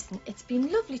 Well, listen, it's been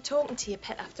lovely talking to you,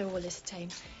 Pet, after all this time.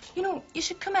 You know, you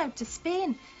should come out to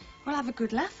Spain. We'll have a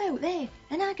good laugh out there.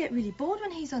 And I get really bored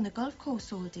when he's on the golf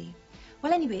course all day.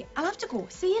 Well, anyway, I'll have to go.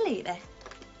 See you later.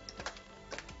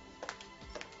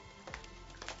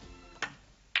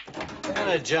 And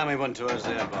a jammy one to us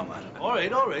there, Bomber. All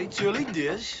right. It's early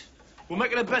days. We're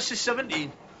making the best of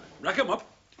 17. Rack 'em up.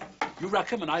 You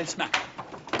rack 'em and I'll smack 'em.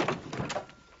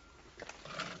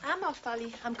 I'm off,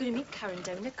 Ali. I'm going to meet Karen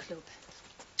down the club.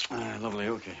 Lovely,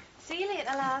 OK. See you later,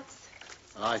 lads.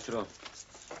 Aye, throw.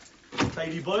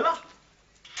 Baby boiler.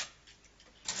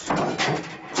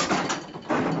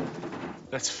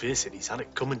 Let's face it, he's had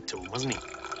it coming to him, hasn't he?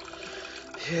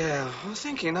 Yeah, I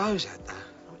think he knows that, though.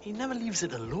 He never leaves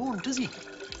it alone, does he?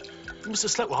 He must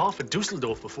have slept with half of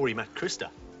Dusseldorf before he met Krista.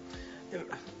 Yeah,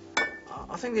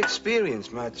 I think the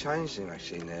experience may have changed him,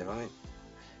 actually, Nev. I mean,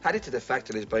 added to the fact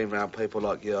that he's been around people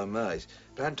like you and me, he's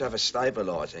bound to have a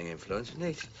stabilising influence, isn't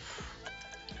he?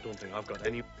 I don't think I've got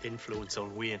any influence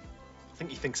on Wayne. I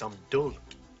think he thinks I'm dull.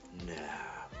 No.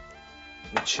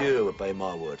 Mature would be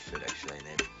my word for it, actually,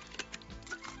 Nev.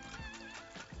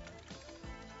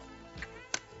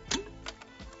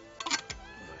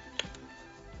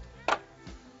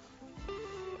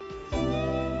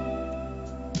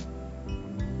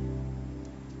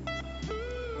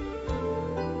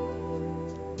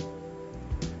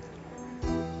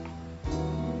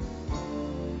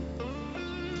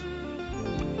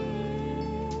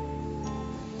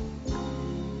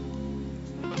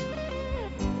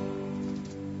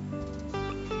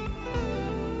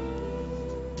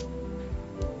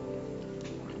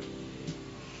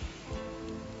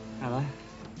 Hello.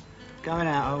 Going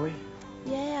out, are we?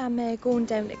 Yeah, I'm going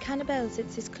down to Cannibals.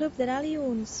 It's his club that Ali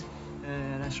owns.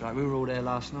 Yeah, that's right. We were all there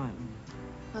last night.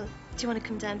 Well, do you want to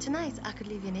come down tonight? I could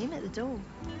leave your name at the door.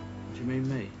 Do you mean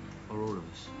me? Or all of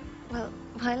us? Well,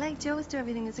 I like to always do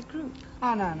everything as a group.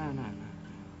 Oh, no.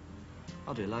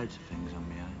 I'll do loads of things on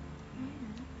my own.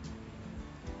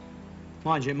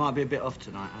 Mind you, it might be a bit off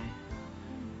tonight, eh?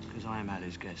 Because I am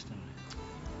Ali's guest, aren't I?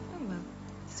 Oh, well,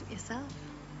 suit yourself.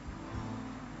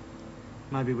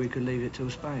 Maybe we could leave it till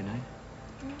Spain,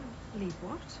 eh? Leave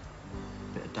what?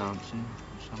 Bit of dancing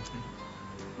or something.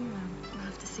 Well, we'll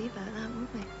have to see about that,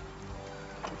 won't we?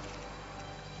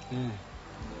 Yeah.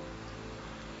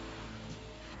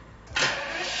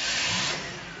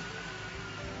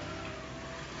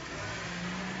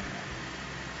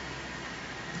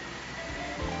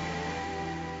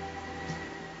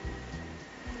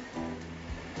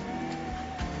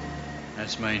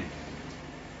 That's mine.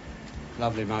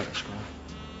 Lovely motor, Squire.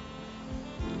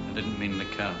 I didn't mean the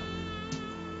car.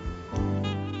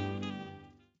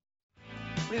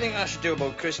 What do you think I should do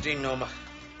about Christine, Norma?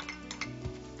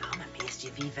 I'm amazed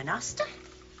you've even asked her.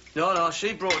 No,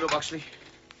 she brought it up, actually.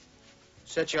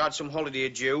 Said she had some holiday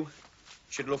due.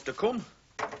 She'd love to come.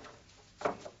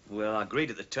 Well, I agreed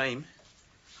at the time.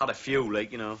 Had a few,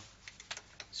 like, you know.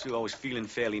 So I was feeling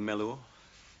fairly mellow.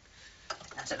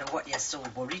 I don't know what you're so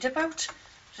worried about.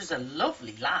 She's a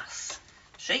lovely lass.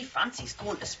 She fancies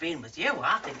going to Spain with you.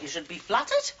 I think you should be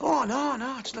flattered. Oh,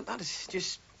 no, it's not that. It's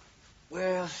just,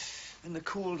 well, in the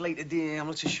cold light of day, I'm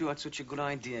not so sure it's such a good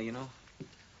idea, you know.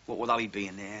 What with Ali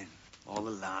being there, all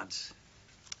the lads.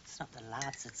 It's not the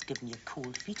lads that's giving you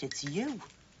cold feet, it's you.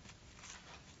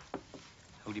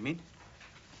 How do you mean?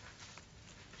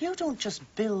 You don't just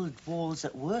build walls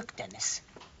at work, Dennis.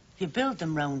 You build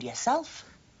them round yourself.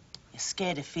 You're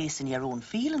scared of facing your own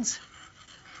feelings.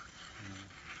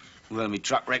 Well, my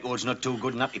track record's not too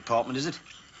good in that department, is it?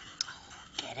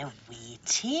 Get away.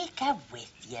 Take her with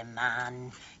you,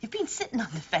 man. You've been sitting on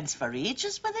the fence for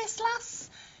ages with this lass.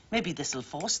 Maybe this'll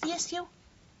force the issue.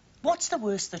 What's the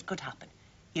worst that could happen?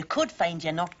 You could find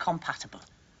you're not compatible.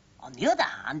 On the other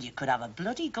hand, you could have a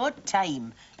bloody good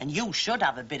time, and you should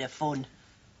have a bit of fun.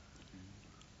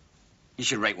 You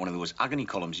should write one of those agony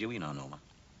columns, you know, Norma.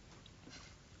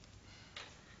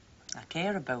 I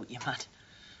care about you, man.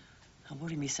 I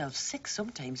worry myself sick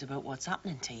sometimes about what's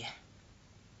happening to you.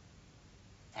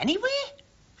 Anyway,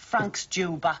 Frank's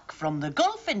due back from the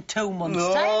Gulf in 2 months'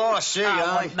 time. Oh, I see, I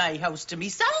aye. want my house to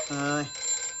myself. Aye.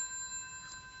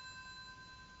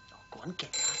 Oh, go and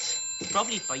get that. It's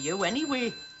probably for you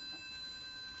anyway.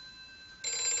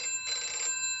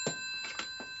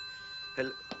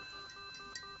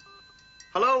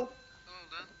 Hello?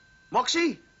 Moxie?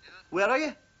 Yeah? Where are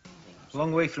you?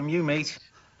 Long way from you, mate.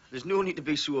 There's no need to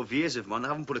be so evasive, man. I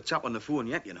haven't put a tap on the phone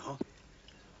yet, you know.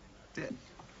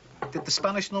 Did the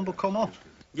Spanish number come up?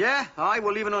 Yeah, aye,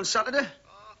 we're leaving on Saturday.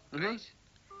 Oh, great.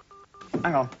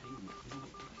 Hang on.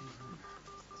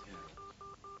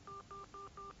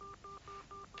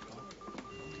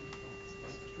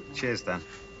 Cheers, Dan.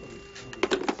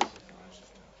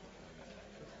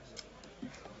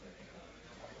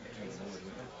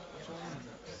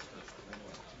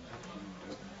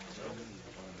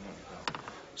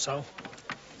 So?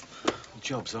 The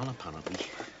job's on, apparently.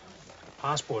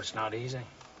 Passport's not easy.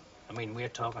 I mean, we're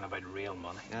talking about real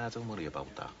money. Yeah, don't worry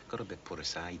about that. Got a bit put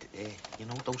aside. You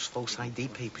know those false ID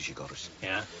papers you got us?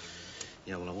 Yeah?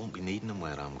 Yeah, well, I won't be needing them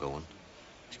where I'm going.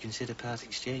 Do you consider part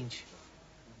exchange?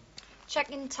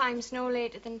 Check-in time's no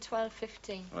later than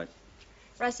 12:15. Right.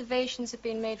 Reservations have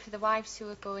been made for the wives who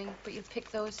are going, but you'll pick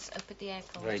those up at the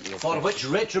airport. Right, for which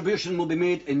retribution will be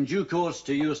made in due course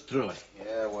to yours truly.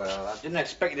 Yeah, well, I didn't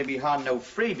expect you to be handing out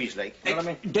freebies, like. You know what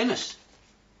I mean? Dennis.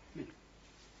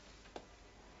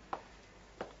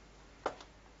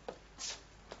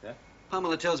 Yeah?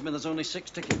 Pamela tells me there's only 6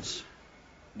 tickets.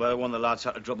 Well, one of the lads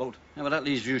had to drop out. Yeah, well, that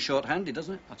leaves you short-handed,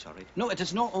 doesn't it? That's all right. No, it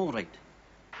is not all right.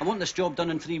 I want this job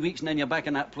done in 3 weeks, and then you're back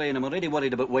in that plane. I'm already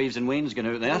worried about waves and wains going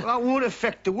out there. Well, that won't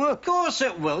affect the work. Of course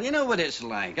it will. You know what it's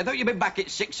like. I thought you'd be back at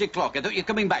 6 o'clock. I thought you're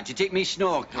coming back to take me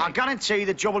snorkeling. I guarantee you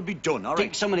the job will be done, all right?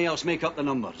 Take somebody else, make up the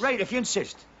numbers. Right, if you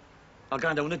insist. I'll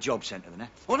go down to the job centre then, eh?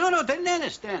 Oh, no,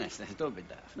 Dennis, don't be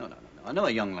daft. No. I know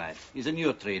a young lad. He's in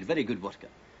your trade, very good worker.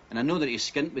 And I know that he's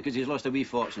skint because he's lost a wee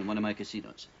fortune in one of my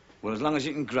casinos. Well, as long as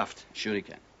you can graft. Sure he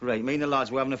can. Right, me and the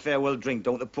lads, we're having a farewell drink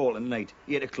down to Portland tonight,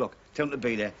 8 o'clock. Tell them to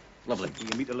be there. Lovely. You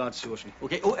can meet the lads socially.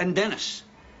 OK, oh, and Dennis,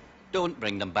 don't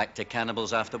bring them back to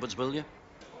cannibals afterwards, will you?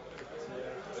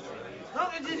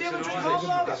 Here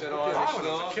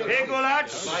you go,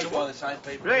 lads.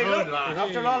 Right, look,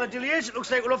 after all the delays, it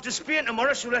looks like we'll have to Spain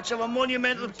tomorrow, so let's have a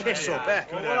monumental piss-up, eh?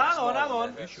 Well, hang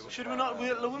on. Should we not wait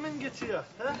till the women get here,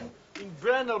 huh? I think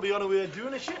Brand'll be on her way of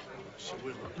doing a shit.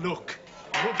 Look,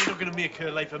 I hope you're not going to make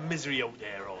her life a misery out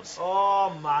there, Oz.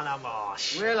 Oh, man, I'm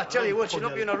arse. Well, I tell you what, you're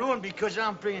not being her own because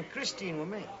I'm bringing Christine with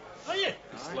me. Are you?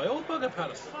 It's the old bugger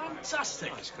palace.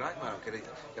 Fantastic. That's great, man.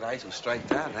 Get Hazel straight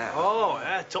down now. Oh,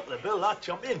 yeah, top of the bill, that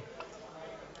champion.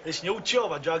 This new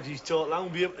job of Drags he's taught long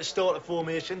will be able to start a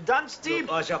formation dance team.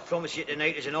 Look, as I promise you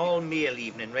tonight is an all-meal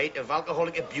evening, right, of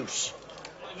alcoholic abuse.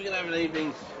 If we can have an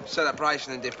evening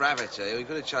celebration and depravity, we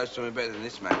could have chosen something better than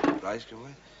this place, couldn't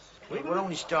we? We're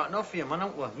only starting off here, man,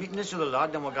 aren't we? Meeting this other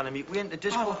lad, then we're going to meet Wayne at the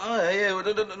disco. Yeah. Well,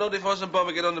 not if I wasn't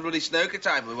bothered to get on the bloody snooker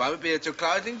table. We won't be here till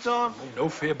closing time. Oh, no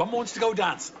fear. Bum wants to go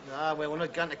dancing. Ah, well, we're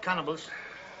not going to cannibals.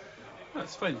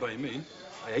 That's fine by me.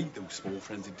 I hate those small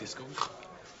frenzied discos.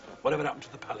 Whatever happened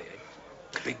to the Palais?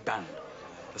 Big band.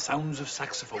 The sounds of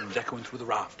saxophones echoing through the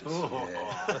rafters. Oh.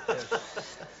 Yeah.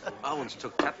 I once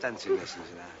took tap dancing lessons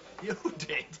in that. You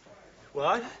did?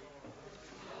 Why?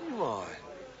 Why?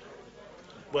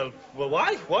 Well,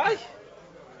 why? Why?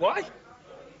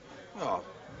 Well,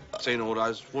 I've seen all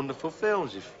those wonderful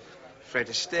films with Fred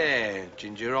Astaire,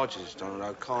 Ginger Rogers, Donald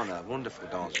O'Connor, wonderful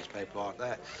dancers, people like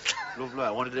that. Lovely.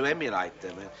 I wanted to emulate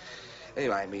them.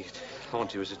 Anyway, me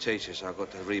auntie was a teacher, so I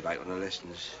got the rebate on the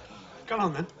lessons. Go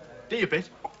on then. Do your bit.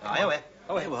 Aye, what?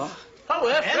 Fred.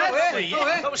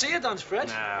 That was your dance, Fred.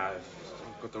 Nah,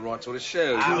 I've got the right sort of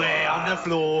shoes. On the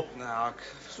floor. No,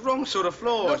 it's the wrong sort of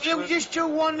floor. Look, you just do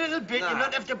one little bit, you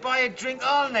don't have to buy a drink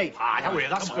all night.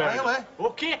 That's fair.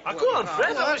 Okay. Go on,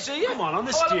 Fred. Let me see you. Come on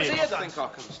the Let me see stage. you I dance. think I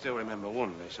can still remember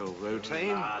one. It's all routine.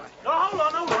 No, hold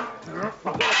on. I've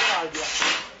got a good idea.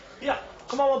 Yeah,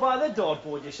 come over by the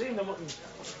dartboard, you see, and then we can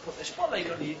put the spotlight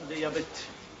on you and do a bit.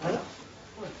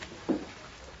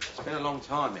 It's been a long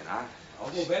time, you know.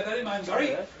 I'll go bear that in mind,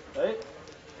 sorry.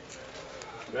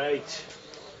 Right.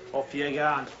 Off you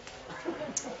go.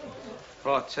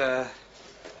 Right,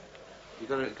 you've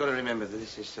got to remember that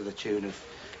this is to the tune of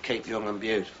Keep Young and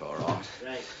Beautiful, all right?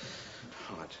 Right.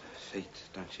 Right, feet,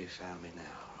 don't you fail me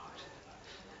now,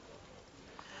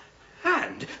 all right?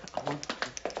 And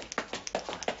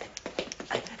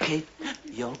keep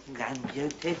young and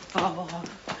beautiful.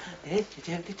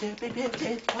 Beautiful.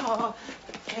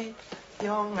 Keep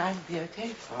young and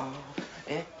beautiful.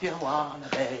 If you wanna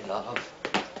be loved.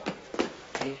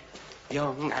 Keep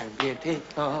young and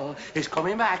beautiful. He's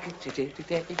coming back.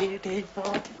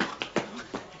 Beautiful.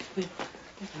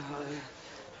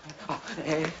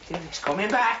 He's coming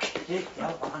back. If you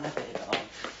wanna be loved.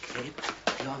 Keep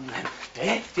young and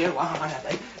if you wanna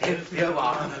be, if you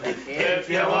wanna be, if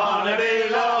you wanna be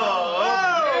loved.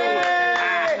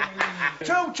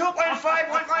 2.5,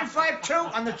 1.5, 2,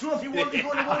 and the trophy won't be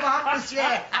going to Wolverhampton this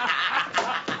year.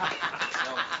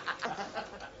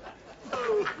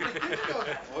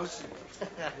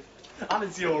 And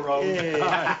it's your own.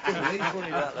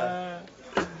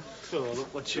 So,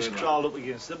 look what's just crawled up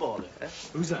against the border.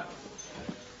 Who's that?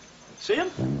 See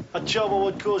him? That chap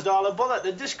what caused all the bother at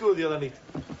the disco the other night.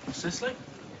 What's this like?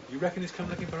 You reckon he's come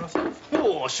looking for us?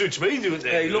 Oh, suits me doing that.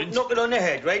 Hey, look, knock it on the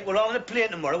head, right? We're all on a plane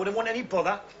tomorrow. We don't want any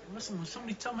bother. Listen, will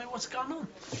somebody tell me what's going on?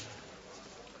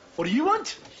 What do you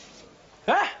want?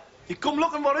 Huh? You come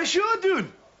looking for a show, dude?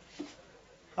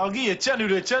 I'll give you 10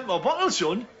 out of 10 for a bottle,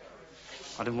 son.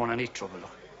 I didn't want any trouble,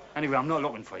 look. Anyway, I'm not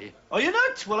looking for you. Are you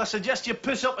not? Well, I suggest you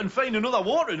piss up and find another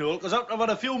watering hole, because after I've had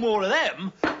a few more of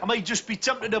them, I might just be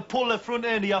tempted to pull the front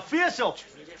end of your face off.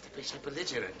 You have to be so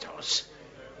belligerent, Oz.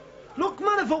 Look,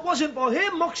 man, if it wasn't for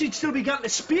him, Moxie'd still be getting to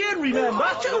Spain, remember? I'm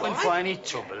not looking for any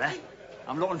trouble, eh?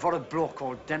 I'm looking for a bloke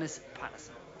called Dennis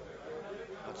Patterson.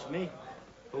 That's me.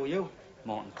 Who are you?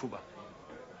 Martin Cooper.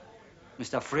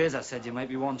 Mr. Fraser said you might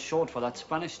be one short for that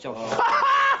Spanish job.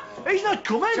 He's not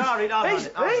coming. Sorry, He's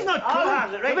not coming. I'll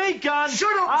handle it, right? If he can...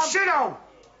 Shut up, sit down.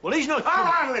 Well, he's not I'll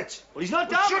coming. handle it. Well, he's not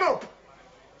down. Shut up.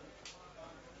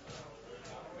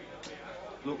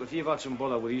 Look, if you've had some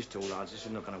bother with these two lads, this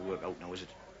is not going to work out now, is it?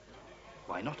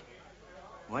 Why not?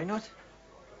 Why not?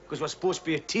 Because we're supposed to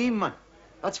be a team, man.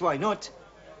 That's why not.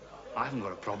 I haven't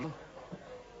got a problem.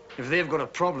 If they've got a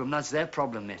problem, that's their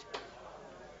problem, mate.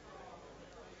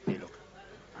 Hey, look,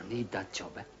 I need that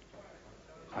job, eh?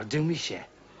 I'll do me share.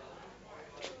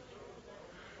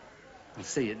 I'll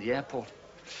see you at the airport.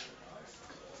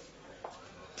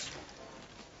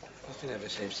 Nothing ever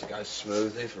seems to go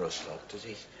smoothly for us lot, does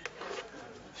it?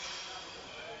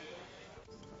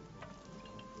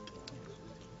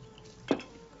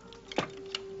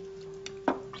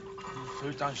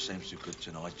 Food don't seem so good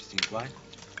tonight, do you think, Wayne?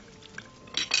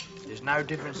 There's no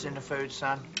difference in the food,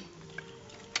 son.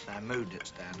 It's our mood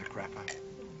that's down the crapper.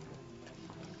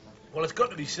 Well, it's got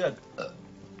to be said,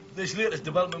 this latest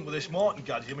development with this Martin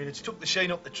gadget, I mean, it's took the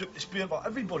shine up the trip to Spain for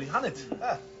everybody, hasn't it?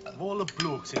 Of all the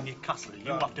blokes in Newcastle,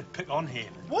 you have to pick on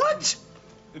him. What?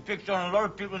 We picked on a lot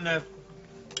of people in there.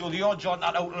 So the odds aren't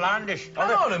that outlandish. Hang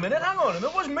on a minute.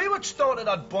 It wasn't me what started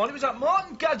that bond. It was that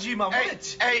Martin gadget, man, wasn't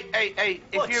it? Hey,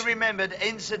 What? if you remember, the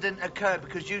incident occurred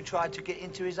because you tried to get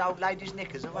into his old lady's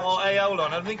knickers, have I? Oh, hey, hold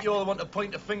on. I think you all want to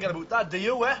point a finger about that, do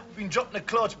you, eh? Been dropping the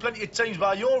clutch plenty of times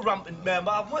by your rampant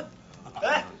member, haven't we?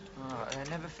 Eh? Oh, they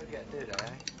never forget, do they,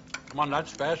 eh? Come on,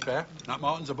 lads, fair's fair. That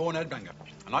Martin's a born headbanger.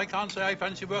 And I can't say I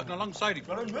fancy working alongside him.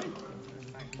 Well, and me.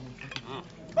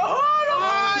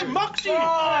 Oh, Moxie!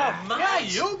 Oh, yeah,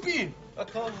 you been? I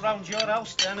called round your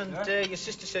house then, and your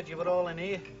sister said you were all in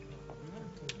here.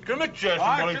 Come here,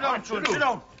 Jason. Sit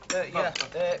down.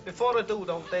 Before I do,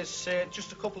 though, there's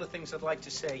just a couple of things I'd like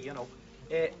to say, you know.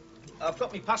 I've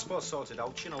got my passport sorted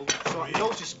out, you know, so I can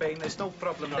go to Spain, there's no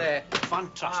problem there.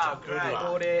 Fantastic.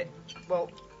 But, well,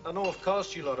 I know I've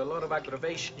caused you a lot of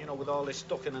aggravation, you know, with all this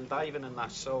ducking and diving and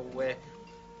that, so,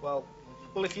 well,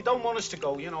 if you don't want us to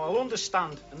go, you know, I'll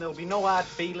understand, and there'll be no hard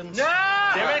feelings.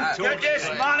 Get this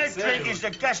man a drink. He's the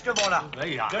guest of honour.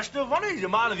 Guest of honour, he's the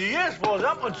man of the year, as far as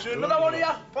that one's another one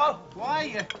here, pal.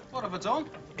 Why? What have I done?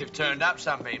 You've turned up,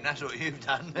 Sunbeam, that's what you've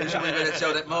done. You should be able to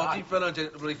tell that Martin fellow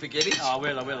to really forget it. I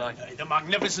will. The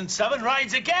Magnificent Seven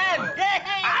rides again!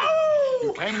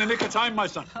 You came in the nick of time, my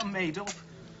son. I'm made up.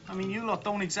 I mean, you lot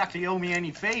don't exactly owe me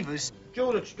any favours.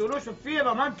 Judas, do us a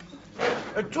favour, man.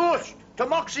 A toast to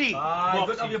Moxie. Good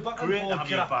to have you back on Great board, to have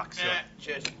you kidder. back, sir.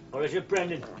 Cheers. Or is it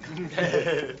Brendan?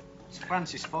 It's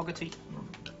Francis Fogarty.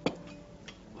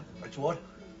 It's what?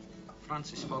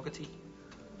 Francis Fogarty.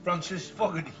 Francis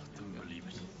Fogarty.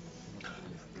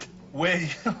 Where'd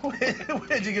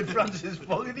you get Francis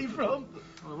Fogarty from?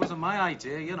 Well, it wasn't my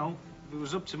idea, you know. If it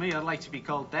was up to me, I'd like to be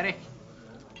called Derek.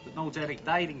 But no Derek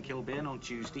died in Kilburn on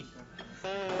Tuesday.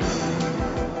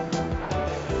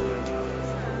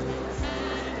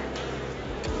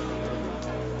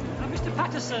 Mr.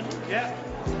 Patterson. Yeah?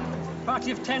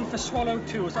 Party of 10 for Swallow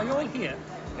Tours. Are you all here?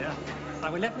 Yeah. I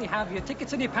will let me have your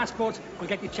tickets and your passports. We'll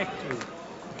get you checked through.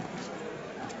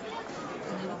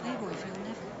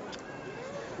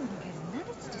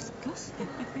 That's disgusting.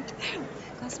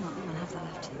 Of course, Martin will have that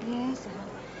after you. Yes,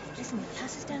 listen,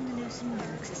 pass us down the news and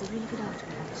works. There's a really good article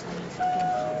about the Chinese again.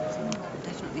 We'll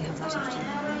definitely have that after you.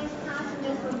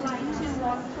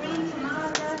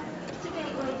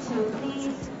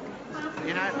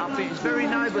 You know, I think it's very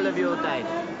noble of your dad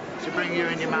to bring you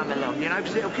and your mum along, you know,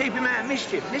 because it'll keep him out of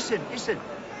mischief. Listen.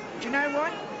 Do you know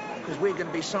why? Because we're going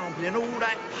to be sampling all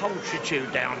that poultry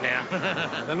down there.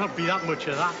 There'll not be that much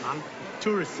of that, man.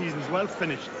 Tourist season's well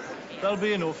finished. That'll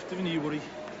be enough, don't you worry.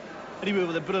 Anyway,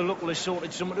 with a bit of luck, we'll have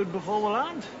sorted something before we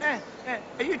land. Yeah.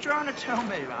 Are you trying to tell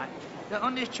me, right, that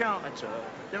on this charter tour,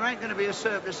 there ain't going to be a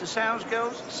surplus of sales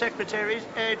girls, secretaries,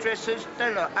 hairdressers,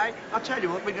 they lot, eh? I tell you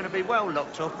what, we're going to be well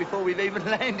locked off before we've even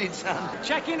landed, son.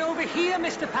 Check in over here,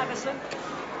 Mr. Patterson.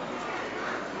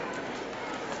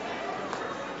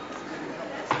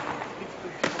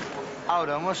 Hold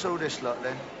on, what's all this lot,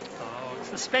 then? Oh, it's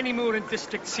the Spennymoor and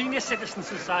District Senior Citizen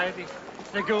Society.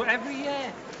 They go every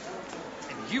year.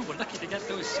 And you were lucky to get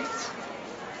those seats.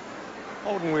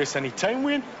 I wouldn't waste any time,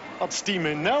 Wayne. I'd steam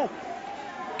in now.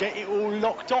 Get it all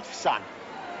locked off, son.